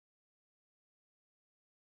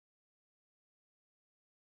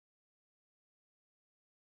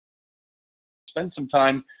spend some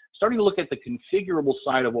time starting to look at the configurable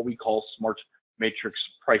side of what we call smart matrix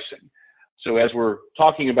pricing. So as we're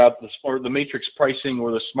talking about the matrix pricing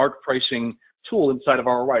or the smart pricing tool inside of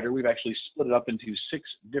our writer, we've actually split it up into 6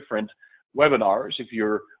 different webinars. If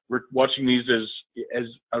you're watching these as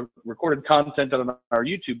a recorded content on our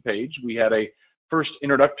YouTube page, we had a first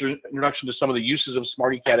introduction to some of the uses of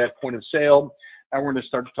SmartyCat at point of sale. Now we're going to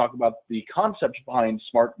start to talk about the concepts behind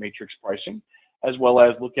smart matrix pricing, as well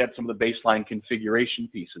as look at some of the baseline configuration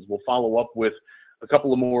pieces. We'll follow up with a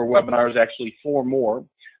couple of more webinars, actually 4 more,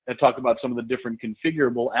 that talk about some of the different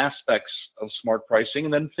configurable aspects of smart pricing,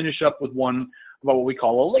 and then finish up with one about what we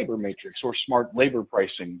call a labor matrix or smart labor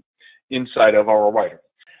pricing inside of our writer.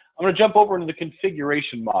 I'm going to jump over into the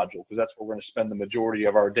configuration module because that's where we're going to spend the majority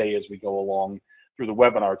of our day as we go along through the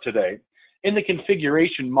webinar today. In the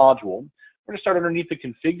configuration module, we're going to start underneath the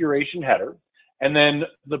configuration header, and then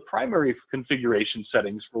the primary configuration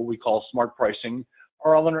settings for what we call smart pricing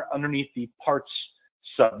are all underneath the parts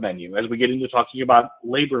submenu. As we get into talking about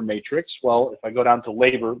labor matrix, well, if I go down to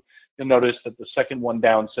labor, you'll notice that the second one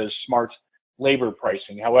down says smart labor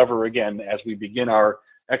pricing. However, again, as we begin our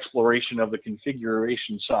exploration of the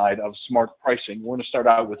configuration side of smart pricing, we're going to start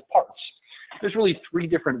out with parts. There's really 3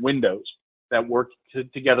 different windows that work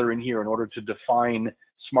together in here in order to define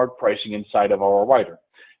smart pricing inside of our writer.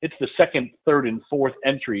 It's the 2nd, 3rd, and 4th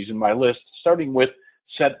entries in my list, starting with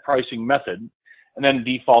set pricing method, and then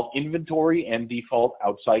default inventory and default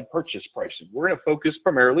outside purchase pricing. We're going to focus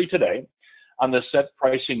primarily today on the set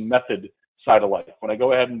pricing method side of life. When I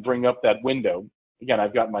go ahead and bring up that window, again,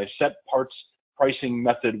 I've got my set parts pricing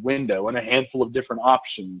method window and a handful of different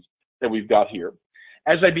options that we've got here.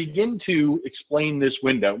 As I begin to explain this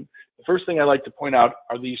window, the first thing I like to point out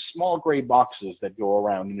are these small gray boxes that go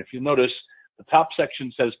around. And if you notice, the top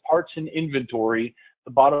section says parts and inventory.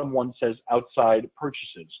 The bottom one says outside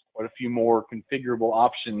purchases. Quite a few more configurable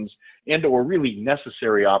options and or really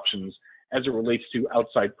necessary options as it relates to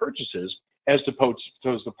outside purchases as opposed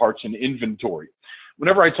to the parts and inventory.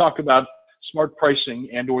 Whenever I talk about smart pricing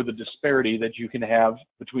and or the disparity that you can have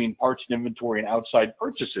between parts and inventory and outside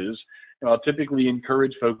purchases, I'll typically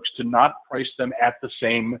encourage folks to not price them at the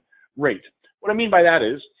same rate. What I mean by that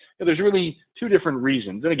is there's really 2 different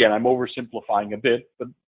reasons. And again, I'm oversimplifying a bit, but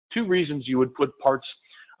 2 reasons you would put parts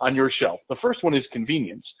on your shelf. The first one is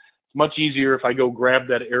convenience. It's much easier if I go grab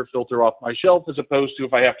that air filter off my shelf as opposed to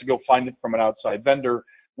if I have to go find it from an outside vendor,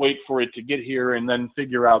 wait for it to get here, and then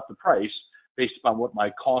figure out the price based upon what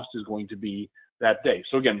my cost is going to be that day.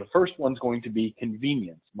 So again, the first one's going to be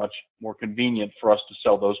convenience, much more convenient for us to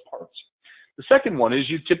sell those parts. The second one is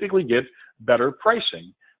you typically get better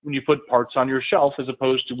pricing when you put parts on your shelf as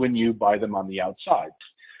opposed to when you buy them on the outside.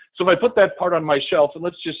 So if I put that part on my shelf, and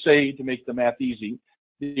let's just say, to make the math easy,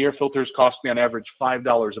 the air filters cost me on average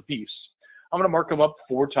 $5 a piece. I'm going to mark them up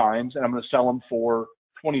 4 times, and I'm going to sell them for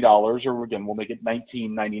 $20, or again, we'll make it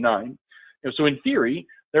 $19.99. So in theory,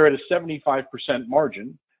 they're at a 75%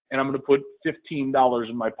 margin, and I'm going to put $15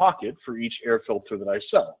 in my pocket for each air filter that I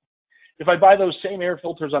sell. If I buy those same air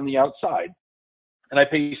filters on the outside, and I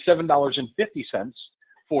pay $7.50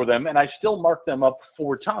 for them, and I still mark them up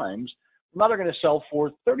 4 times, now they're going to sell for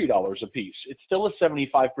 $30 a piece. It's still a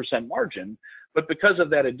 75% margin, but because of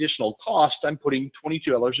that additional cost, I'm putting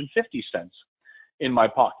 $22.50 in my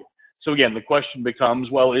pocket. So again, the question becomes,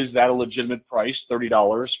 well, is that a legitimate price,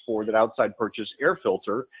 $30 for that outside purchase air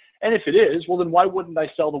filter? And if it is, well, then why wouldn't I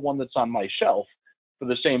sell the one that's on my shelf for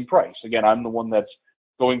the same price? Again, I'm the one that's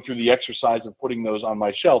going through the exercise of putting those on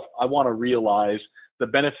my shelf. I want to realize the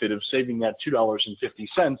benefit of saving that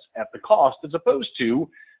 $2.50 at the cost, as opposed to,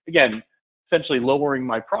 again, essentially lowering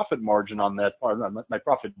my profit margin on that part, my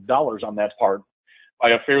profit dollars on that part by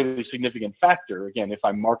a fairly significant factor, again, if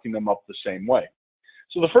I'm marking them up the same way.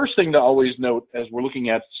 So the first thing to always note as we're looking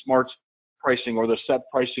at smart pricing or the set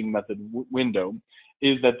pricing method window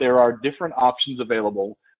is that there are different options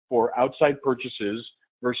available for outside purchases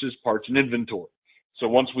versus parts and inventory. So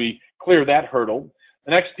once we clear that hurdle,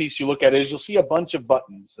 the next piece you look at is you'll see a bunch of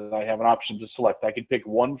buttons that I have an option to select. I can pick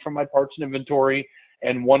one from my parts and inventory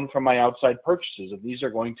and one from my outside purchases, and these are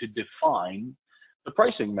going to define the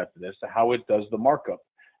pricing method as to how it does the markup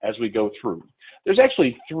as we go through. There's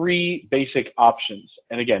actually 3 basic options,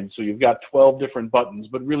 and again, so you've got 12 different buttons,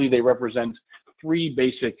 but really they represent 3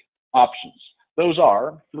 basic options. Those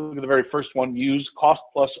are, look at the very first one, use cost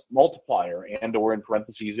plus multiplier, and or in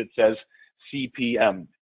parentheses it says CPM.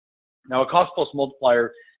 Now a cost plus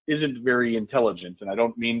multiplier isn't very intelligent, and I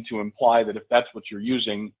don't mean to imply that if that's what you're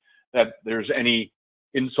using that there's any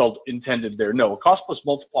insult intended there. No, a cost plus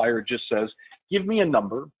multiplier just says, give me a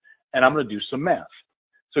number and I'm going to do some math.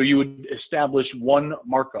 So you would establish one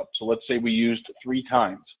markup. So let's say we used 3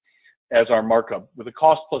 times as our markup. With a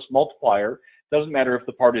cost plus multiplier, it doesn't matter if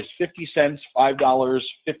the part is 50 cents, $5,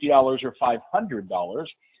 $50, or $500.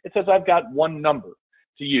 It says I've got one number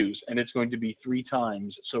to use, and it's going to be 3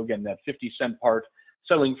 times. So again, that 50-cent part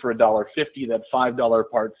selling for $1.50, that $5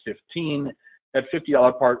 part 15, that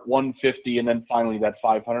 $50 part 150, and then finally that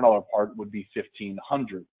 $500 part would be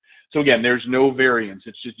 1,500. So again, there's no variance.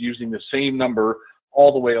 It's just using the same number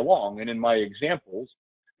all the way along. And in my examples,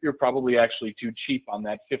 you're probably actually too cheap on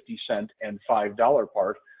that 50-cent and $5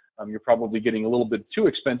 part. You're probably getting a little bit too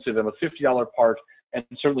expensive of a $50 part, and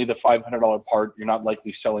certainly the $500 part, you're not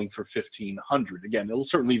likely selling for $1,500. Again, it'll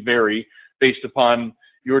certainly vary based upon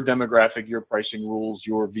your demographic, your pricing rules,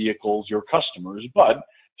 your vehicles, your customers. But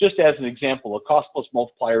just as an example, a cost plus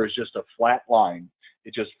multiplier is just a flat line.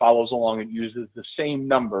 It just follows along. It uses the same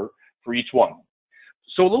number for each one.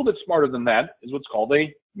 So a little bit smarter than that is what's called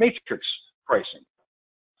a matrix pricing.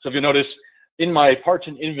 So if you notice, in my parts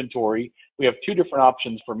and inventory, we have 2 different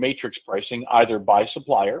options for matrix pricing, either by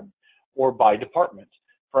supplier or by department.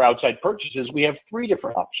 For outside purchases, we have 3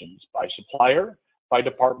 different options: by supplier, by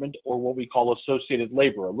department, or what we call associated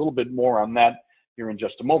labor. A little bit more on that here in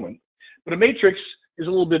just a moment. But a matrix is a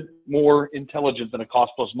little bit more intelligent than a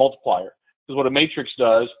cost plus multiplier, because what a matrix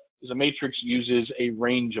does is a matrix uses a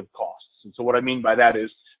range of costs. And so what I mean by that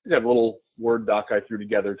is, we have a little Word doc I threw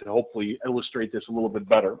together to hopefully illustrate this a little bit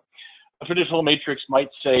better. A traditional matrix might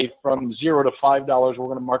say from $0 to $5, we're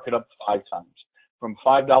going to mark it up 5 times. From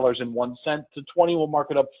 $5.01 to 20, we'll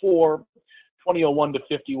mark it up 4. 20.01 to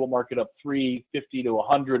 50, we'll mark it up 3. 50 to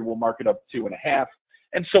 100, we'll mark it up 2.5,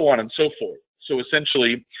 and so on and so forth. So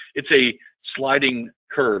essentially, it's a sliding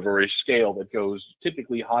curve or a scale that goes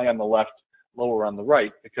typically high on the left, lower on the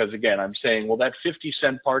right, because again, I'm saying, well, that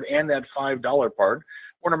 50-cent part and that $5 part,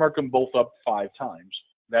 we're going to mark them both up 5 times.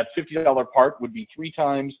 That $50 part would be 3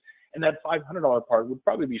 times, and that $500 part would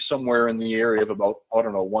probably be somewhere in the area of about, I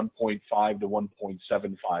don't know, 1.5 to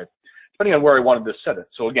 1.75, depending on where I wanted to set it.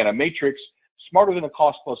 So again, a matrix, smarter than a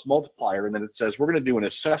cost plus multiplier, and then it says we're going to do an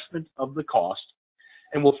assessment of the cost,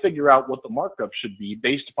 and we'll figure out what the markup should be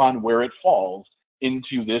based upon where it falls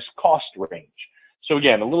into this cost range. So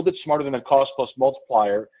again, a little bit smarter than a cost plus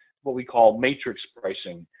multiplier, what we call matrix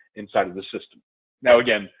pricing inside of the system. Now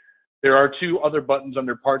again, there are 2 other buttons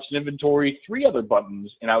under parts and inventory, 3 other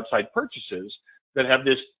buttons in outside purchases that have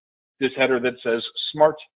this header that says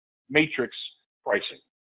Smart Matrix Pricing.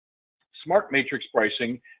 Smart Matrix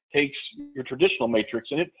Pricing takes your traditional matrix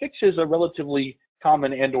and it fixes a relatively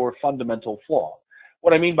common and or fundamental flaw.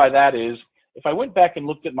 What I mean by that is, if I went back and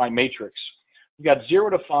looked at my matrix, we got 0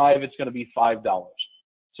 to 5, it's going to be $5.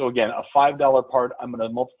 So again, a $5 part, I'm going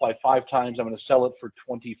to multiply 5 times, I'm going to sell it for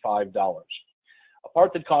 $25. A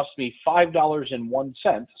part that cost me $5.01,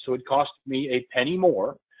 so it cost me a penny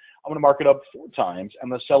more, I'm going to mark it up 4 times, I'm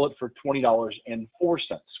going to sell it for $20.04.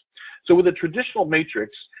 So with a traditional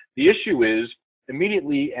matrix, the issue is,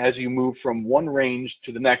 immediately as you move from one range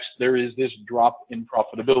to the next, there is this drop in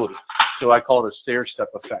profitability. So I call it a stair-step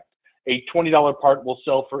effect. A $20 part will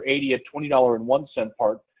sell for 80, a $20.01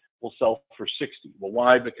 part will sell for 60. Well,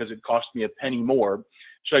 why? Because it cost me a penny more.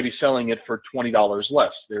 Should I be selling it for $20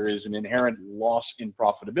 less? There is an inherent loss in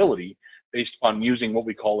profitability based upon using what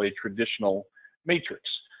we call a traditional matrix.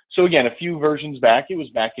 So again, a few versions back, it was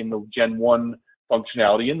back in the Gen 1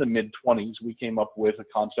 functionality in the mid-20s, we came up with a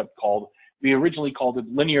concept called, we originally called it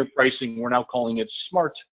linear pricing. We're now calling it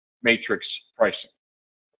smart matrix pricing.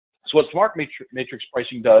 So what smart matrix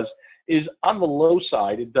pricing does is, on the low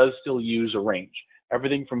side, it does still use a range.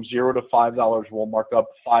 Everything from $0 to $5 will mark up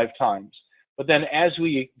 5 times. But then as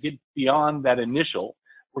we get beyond that initial,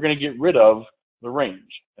 we're going to get rid of the range.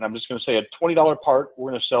 And I'm just going to say a $20 part,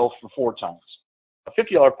 we're going to sell for 4 times. A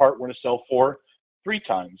 $50 part, we're going to sell for 3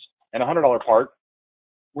 times. And a $100 part,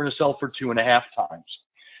 we're going to sell for 2.5 times.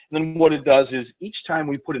 And then what it does is, each time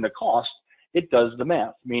we put in a cost, it does the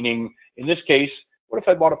math. Meaning, in this case, what if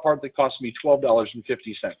I bought a part that cost me $12.50?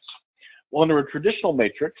 Well, under a traditional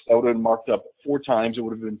matrix, that would have been marked up 4 times. It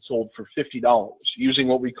would have been sold for $50. Using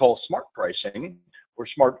what we call smart pricing, or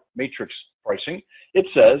smart matrix pricing, it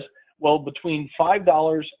says, well, between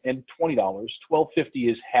 $5 and $20,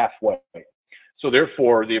 $12.50 is halfway. So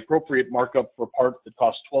therefore, the appropriate markup for a part that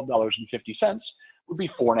costs $12.50 would be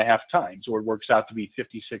 4.5 times, or it works out to be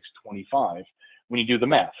 $56.25 when you do the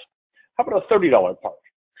math. How about a $30 part?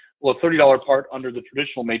 Well, a $30 part under the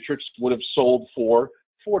traditional matrix would have sold for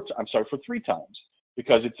 3 times,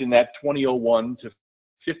 because it's in that $20.01 to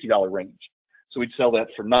 $50 range. So we'd sell that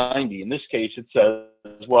for 90. In this case, it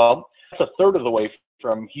says, well, that's a third of the way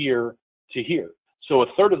from here to here. So a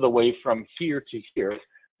third of the way from here to here,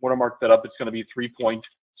 want to mark that up, it's going to be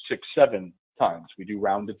 3.67 times. We do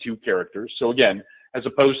round to 2 characters. So again, as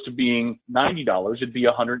opposed to being $90, it'd be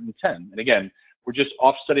 110. And again, we're just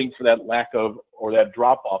offsetting for that lack of, or that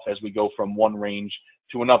drop off as we go from one range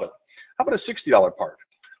to another. How about a $60 part?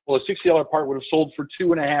 Well, a $60 part would have sold for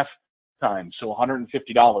 2.5 times, so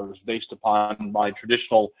 $150 based upon my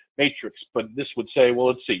traditional matrix. But this would say, well,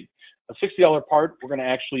 let's see, a $60 part, we're going to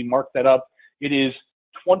actually mark that up. It is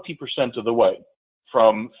 20% of the way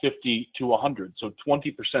from 50 to 100. So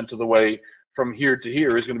 20% of the way from here to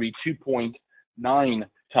here is going to be 2.9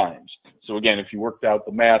 times. So again, if you worked out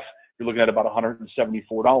the math, you're looking at about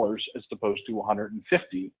 $174 as opposed to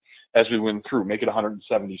 150 as we went through. Make it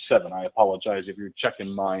 177. I apologize if you're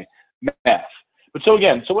checking my math. But so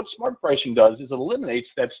again, so what smart pricing does is it eliminates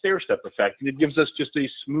that stair-step effect, and it gives us just a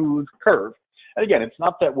smooth curve. And again, it's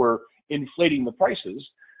not that we're inflating the prices.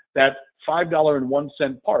 That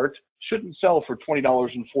 $5.01 part shouldn't sell for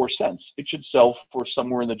 $20.04. It should sell for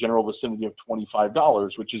somewhere in the general vicinity of $25,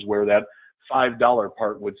 which is where that $5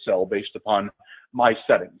 part would sell based upon my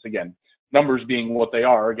settings. Again, numbers being what they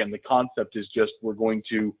are, again, the concept is just we're going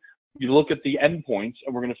to look at the endpoints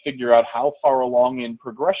and we're going to figure out how far along in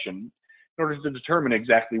progression in order to determine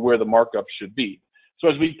exactly where the markup should be. So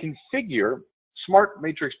as we configure smart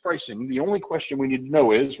matrix pricing, the only question we need to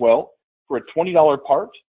know is, well, for a $20 part,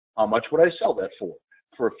 how much would I sell that for?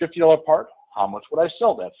 For a $50 part, how much would I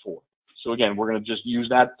sell that for? So again, we're going to just use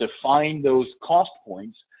that to find those cost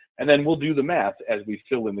points, and then we'll do the math as we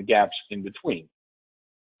fill in the gaps in between.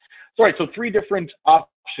 So, all right, so 3 different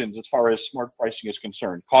options as far as smart pricing is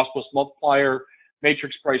concerned: cost plus multiplier,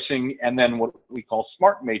 matrix pricing, and then what we call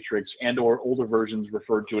smart matrix, and or older versions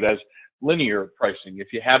referred to it as linear pricing.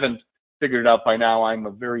 If you haven't figured it out by now, I'm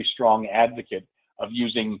a very strong advocate of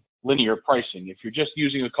using linear pricing. If you're just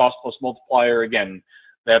using a cost plus multiplier, again,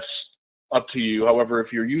 that's up to you. However,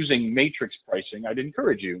 if you're using matrix pricing, I'd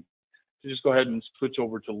encourage you to just go ahead and switch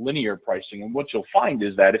over to linear pricing. And what you'll find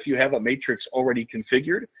is that if you have a matrix already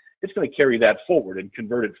configured, it's going to carry that forward and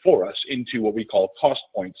convert it for us into what we call cost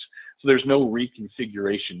points. So there's no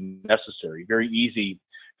reconfiguration necessary. Very easy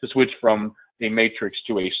to switch from a matrix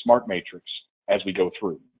to a smart matrix as we go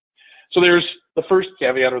through. So there's the first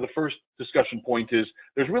caveat, or the first discussion point, is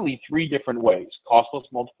there's really 3 different ways: cost plus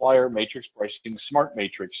multiplier, matrix pricing, smart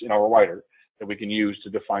matrix in our writer that we can use to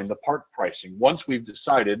define the part pricing. Once we've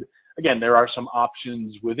decided, again, there are some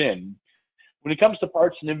options within. When it comes to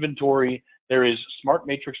parts and inventory, there is smart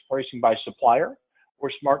matrix pricing by supplier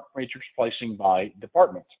or smart matrix pricing by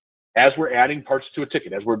department. As we're adding parts to a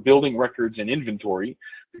ticket, as we're building records and inventory,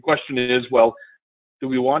 the question is, well, do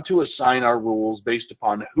we want to assign our rules based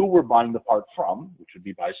upon who we're buying the part from, which would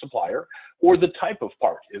be by supplier, or the type of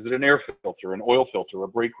part? Is it an air filter, an oil filter, a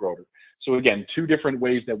brake rotor? So again, 2 different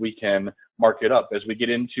ways that we can mark it up as we get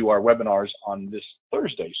into our webinars on this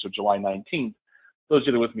Thursday, so July 19th. Those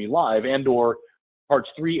that are with me live, and or parts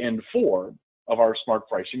 3 and 4 of our smart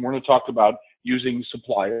pricing, we're going to talk about using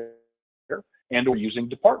supplier and or using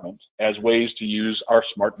department as ways to use our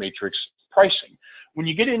smart matrix pricing. When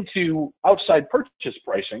you get into outside purchase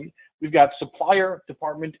pricing, we've got supplier,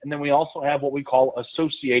 department, and then we also have what we call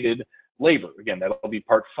associated labor. Again, that'll be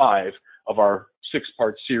part 5 of our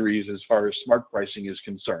 6-part series as far as smart pricing is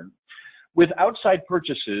concerned. With outside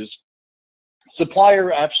purchases,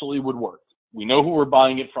 supplier absolutely would work. We know who we're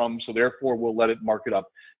buying it from, so therefore we'll let it mark it up.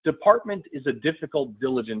 Department is a difficult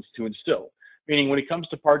diligence to instill, meaning when it comes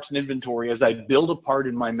to parts and inventory, as I build a part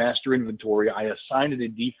in my master inventory, I assign it a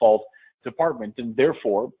default department, and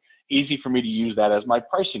therefore easy for me to use that as my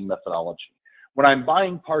pricing methodology. When I'm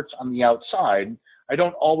buying parts on the outside, I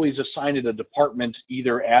don't always assign it a department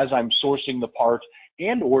either as I'm sourcing the part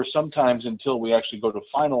and or sometimes until we actually go to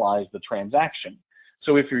finalize the transaction.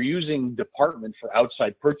 So if you're using department for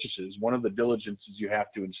outside purchases, one of the diligences you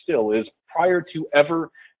have to instill is prior to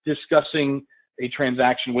ever discussing a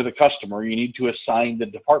transaction with a customer, you need to assign the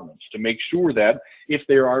departments to make sure that if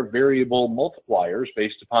there are variable multipliers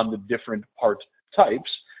based upon the different part types,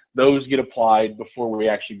 those get applied before we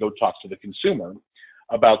actually go talk to the consumer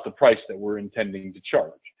about the price that we're intending to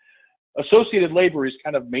charge. Associated labor is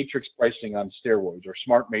kind of matrix pricing on steroids, or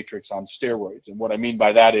smart matrix on steroids. And what I mean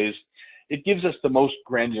by that is it gives us the most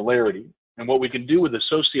granularity. And what we can do with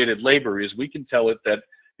associated labor is we can tell it that,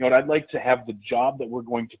 you know what, I'd like to have the job that we're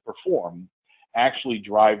going to perform actually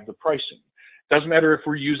drive the pricing. Doesn't matter if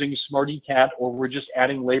we're using SmartyCat or we're just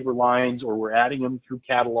adding labor lines or we're adding them through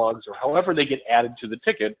catalogs or however they get added to the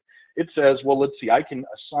ticket. It says, well, let's see, I can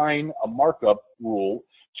assign a markup rule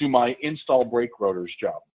to my install brake rotors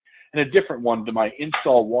job and a different one to my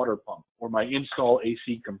install water pump or my install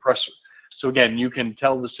AC compressor. So again, you can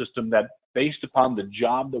tell the system that based upon the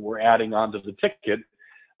job that we're adding onto the ticket,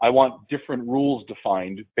 I want different rules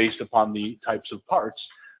defined based upon the types of parts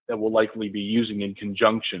that we'll likely be using in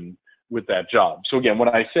conjunction with that job. So again, when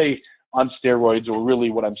I say on steroids, or really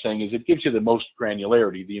what I'm saying is it gives you the most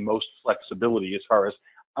granularity, the most flexibility as far as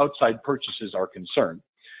outside purchases are concerned.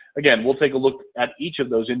 Again, we'll take a look at each of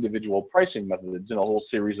those individual pricing methods in a whole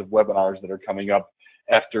series of webinars that are coming up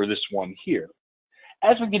after this one here.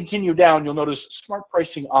 As we continue down, you'll notice smart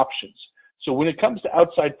pricing options. So when it comes to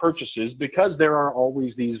outside purchases, because there are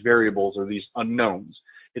always these variables or these unknowns,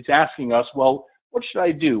 it's asking us, well, what should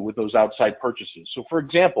I do with those outside purchases? So for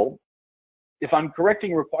example, if I'm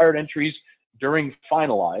correcting required entries during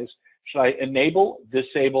finalize, should I enable,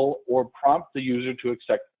 disable, or prompt the user to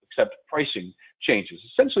accept pricing changes?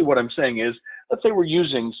 Essentially what I'm saying is, let's say we're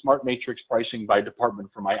using Smart Matrix pricing by department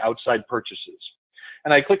for my outside purchases.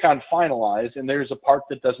 And I click on finalize, and there's a part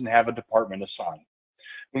that doesn't have a department assigned.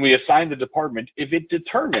 When we assign the department, if it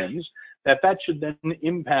determines that that should then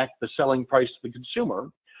impact the selling price to the consumer,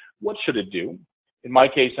 what should it do? In my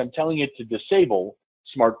case, I'm telling it to disable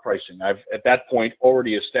smart pricing. I've, at that point,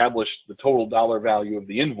 already established the total dollar value of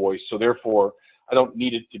the invoice, so therefore, I don't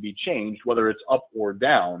need it to be changed, whether it's up or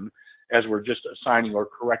down, as we're just assigning or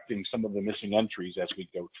correcting some of the missing entries as we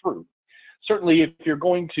go through. Certainly, if you're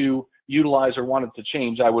going to utilize or want it to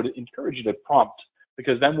change, I would encourage you to prompt,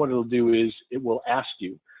 because then what it'll do is it will ask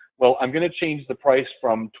you, well, I'm going to change the price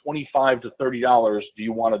from $25 to $30. Do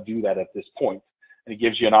you want to do that at this point? And it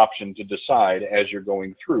gives you an option to decide as you're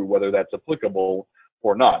going through whether that's applicable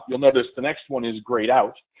or not. You'll notice the next one is grayed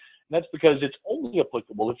out. And that's because it's only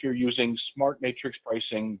applicable if you're using Smart Matrix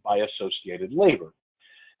pricing by associated labor.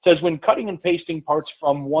 It says when cutting and pasting parts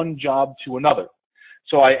from one job to another.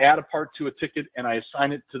 So I add a part to a ticket and I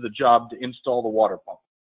assign it to the job to install the water pump.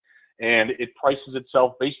 And it prices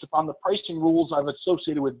itself based upon the pricing rules I've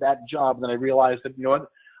associated with that job. And then I realize that, you know what,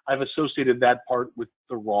 I've associated that part with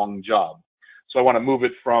the wrong job. So I want to move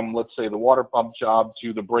it from, let's say, the water pump job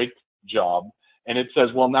to the brake job. And it says,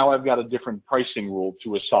 well, now I've got a different pricing rule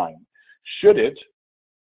to assign. Should it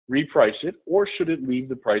reprice it, or should it leave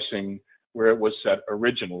the pricing where it was set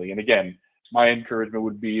originally? And again, my encouragement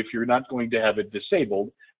would be, if you're not going to have it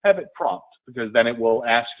disabled, have it prompt, because then it will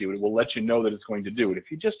ask you, it will let you know that it's going to do it. If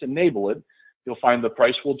you just enable it, you'll find the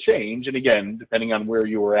price will change. And again, depending on where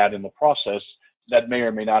you were at in the process, that may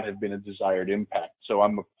or may not have been a desired impact. So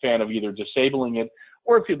I'm a fan of either disabling it,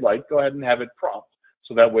 or if you'd like, go ahead and have it prompt.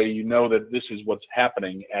 So that way you know that this is what's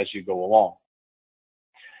happening as you go along.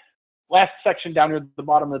 Last section down here at the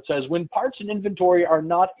bottom that says, when parts and inventory are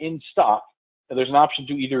not in stock, there's an option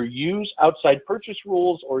to either use outside purchase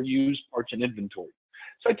rules or use parts and inventory.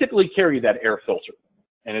 So I typically carry that air filter,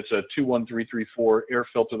 and it's a 21334 air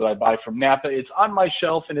filter that I buy from Napa. It's on my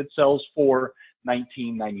shelf and it sells for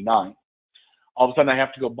 $19.99. All of a sudden I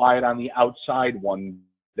have to go buy it on the outside one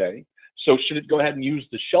day. So should it go ahead and use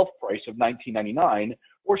the shelf price of $19.99,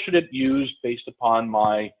 or should it use, based upon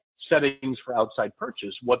my settings for outside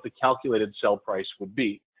purchase, what the calculated sell price would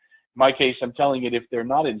be? In my case, I'm telling it if they're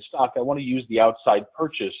not in stock, I want to use the outside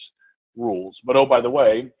purchase rules. But oh, by the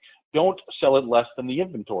way, don't sell it less than the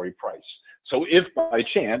inventory price. So if by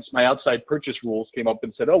chance my outside purchase rules came up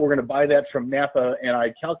and said, oh, we're going to buy that from Napa, and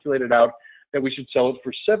I calculated out that we should sell it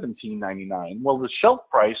for $17.99. Well, the shelf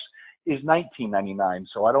price is $19.99,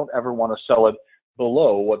 so I don't ever want to sell it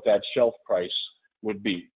below what that shelf price would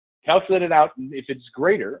be. Calculate it out, and if it's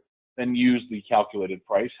greater, then use the calculated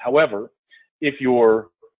price. However, if you're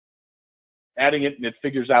adding it and it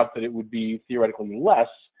figures out that it would be theoretically less,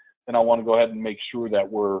 then I want to go ahead and make sure that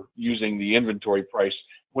we're using the inventory price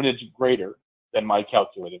when it's greater than my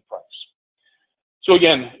calculated price. So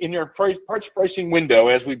again, in your parts pricing window,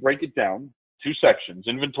 as we break it down, two sections,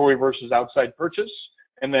 inventory versus outside purchase,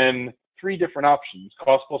 and then three different options,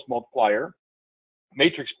 cost plus multiplier,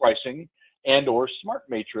 matrix pricing, and or smart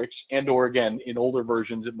matrix, and or again, in older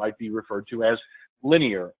versions, it might be referred to as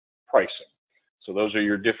linear pricing. So those are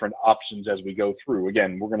your different options as we go through.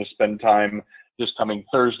 Again, we're going to spend time this coming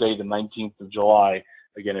Thursday, the 19th of July.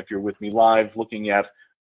 Again, if you're with me live, looking at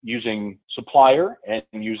using supplier and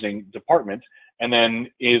using department. And then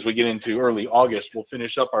as we get into early August, we'll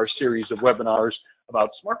finish up our series of webinars about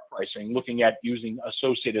smart pricing, looking at using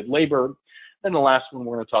associated labor. Then the last one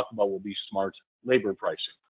we're going to talk about will be smart labor pricing.